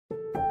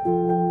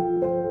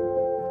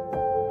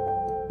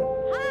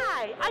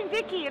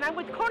Vicki, and I'm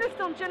with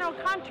Cornerstone General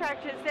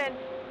Contractors, and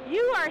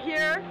you are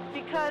here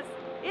because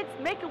it's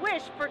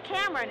Make-A-Wish for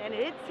Cameron, and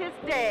it's his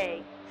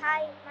day.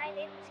 Hi, my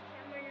name is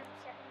Cameron. I'm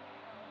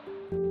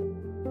 7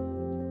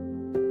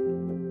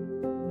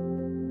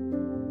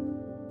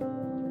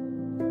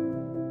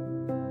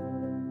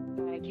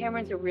 years old.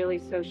 Cameron's a really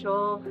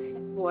social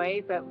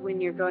boy, but when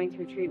you're going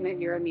through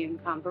treatment, you're immune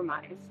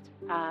compromised.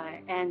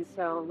 And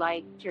so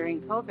like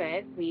during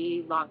COVID,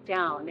 we locked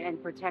down and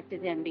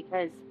protected him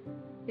because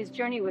his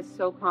journey was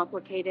so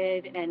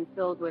complicated and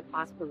filled with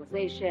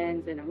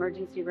hospitalizations and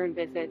emergency room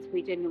visits.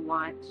 We didn't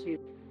want to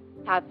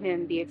have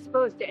him be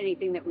exposed to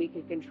anything that we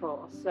could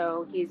control.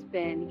 So he's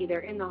been either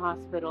in the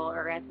hospital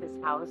or at this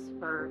house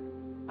for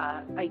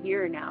a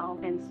year now.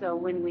 And so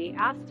when we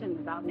asked him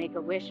about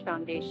Make-A-Wish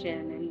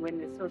Foundation and when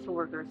the social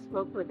worker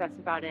spoke with us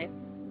about it,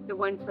 the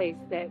one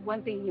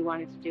thing he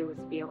wanted to do was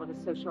to be able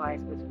to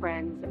socialize with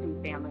friends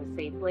and family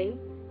safely,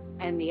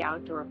 and the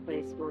outdoor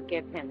place will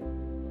give him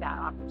that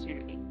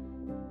opportunity.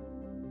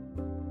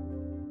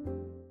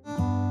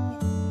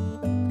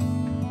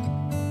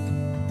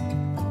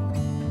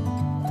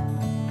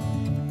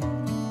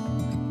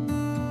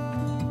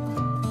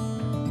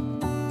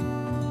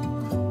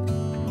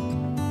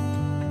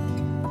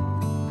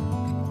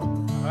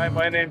 Hi,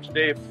 my name's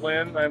Dave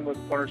Flynn. I'm with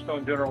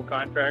Cornerstone General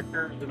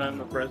Contractors, and I'm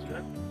the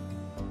president.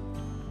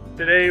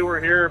 Today we're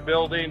here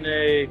building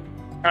a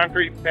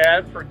concrete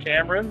pad for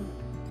Cameron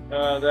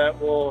that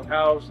will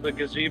house the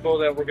gazebo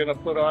that we're going to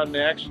put on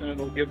next, and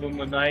it'll give him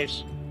a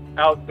nice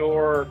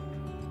outdoor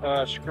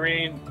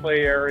screen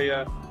play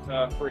area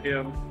for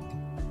him.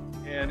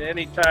 And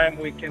anytime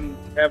we can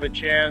have a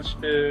chance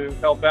to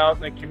help out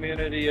in the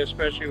community,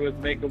 especially with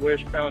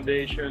Make-A-Wish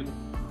Foundation,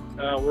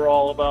 we're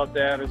all about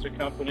that as a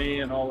company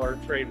and all our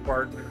trade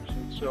partners.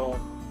 And so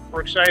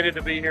we're excited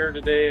to be here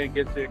today and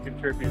get to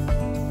contribute.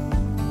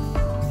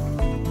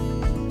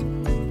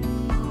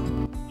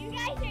 You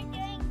guys are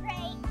doing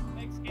great.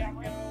 Thanks,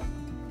 Cameron.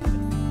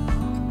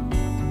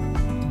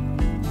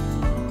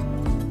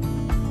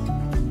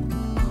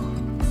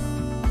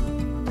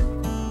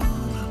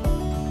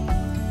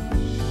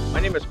 My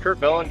name is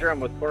Kurt Bellinger. I'm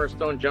with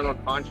Cornerstone General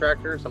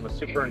Contractors. I'm a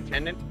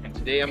superintendent, and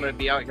today I'm going to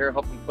be out here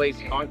helping place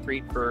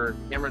concrete for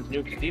Cameron's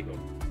new gazebo.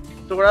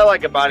 So what I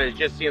like about it is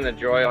just seeing the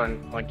joy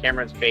on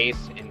Cameron's face,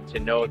 and to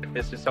know that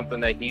this is something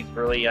that he's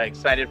really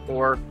excited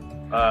for.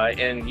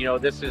 And you know,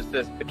 this is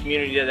the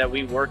community that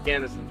we work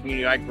in. This is the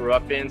community I grew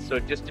up in. So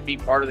just to be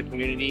part of the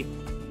community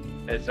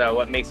is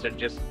what makes it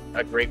just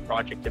a great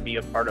project to be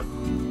a part of.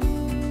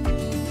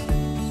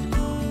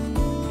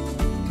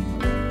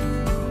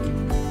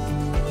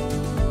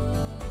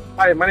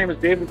 Hi, my name is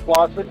David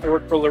Flossett. I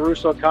work for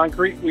LaRusso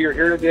Concrete. We are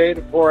here today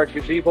to pour a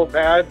gazebo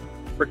pad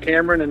for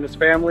Cameron and his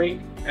family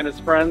and his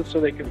friends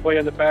so they can play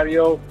on the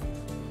patio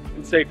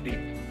in safety.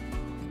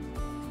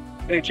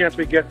 Any chance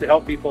we get to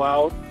help people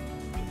out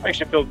makes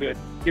you feel good.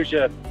 Gives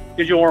you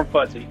a warm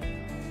fuzzy.